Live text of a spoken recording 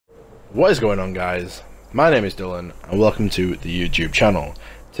What is going on, guys? My name is Dylan and welcome to the YouTube channel.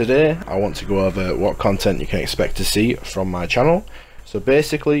 Today I want to go over what content you can expect to see from my channel. So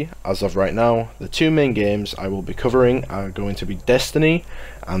basically, as of right now, the two main games I will be covering are going to be Destiny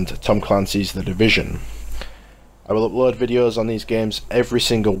and Tom Clancy's The Division. I will upload videos on these games every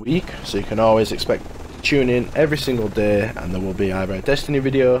single week, so you can always expect to tune in every single day and there will be either a Destiny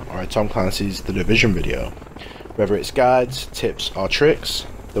video or a Tom Clancy's The Division video. Whether it's guides, tips or tricks,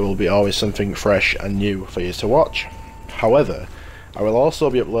 there will be always something fresh and new for you to watch. However, I will also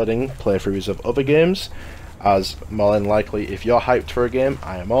be uploading playthroughs of other games, as more than likely if you're hyped for a game,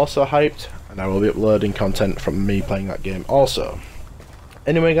 I am also hyped, and I will be uploading content from me playing that game also.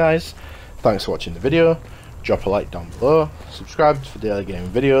 Anyway guys, thanks for watching the video, drop a like down below, subscribe for daily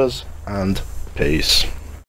gaming videos, and peace.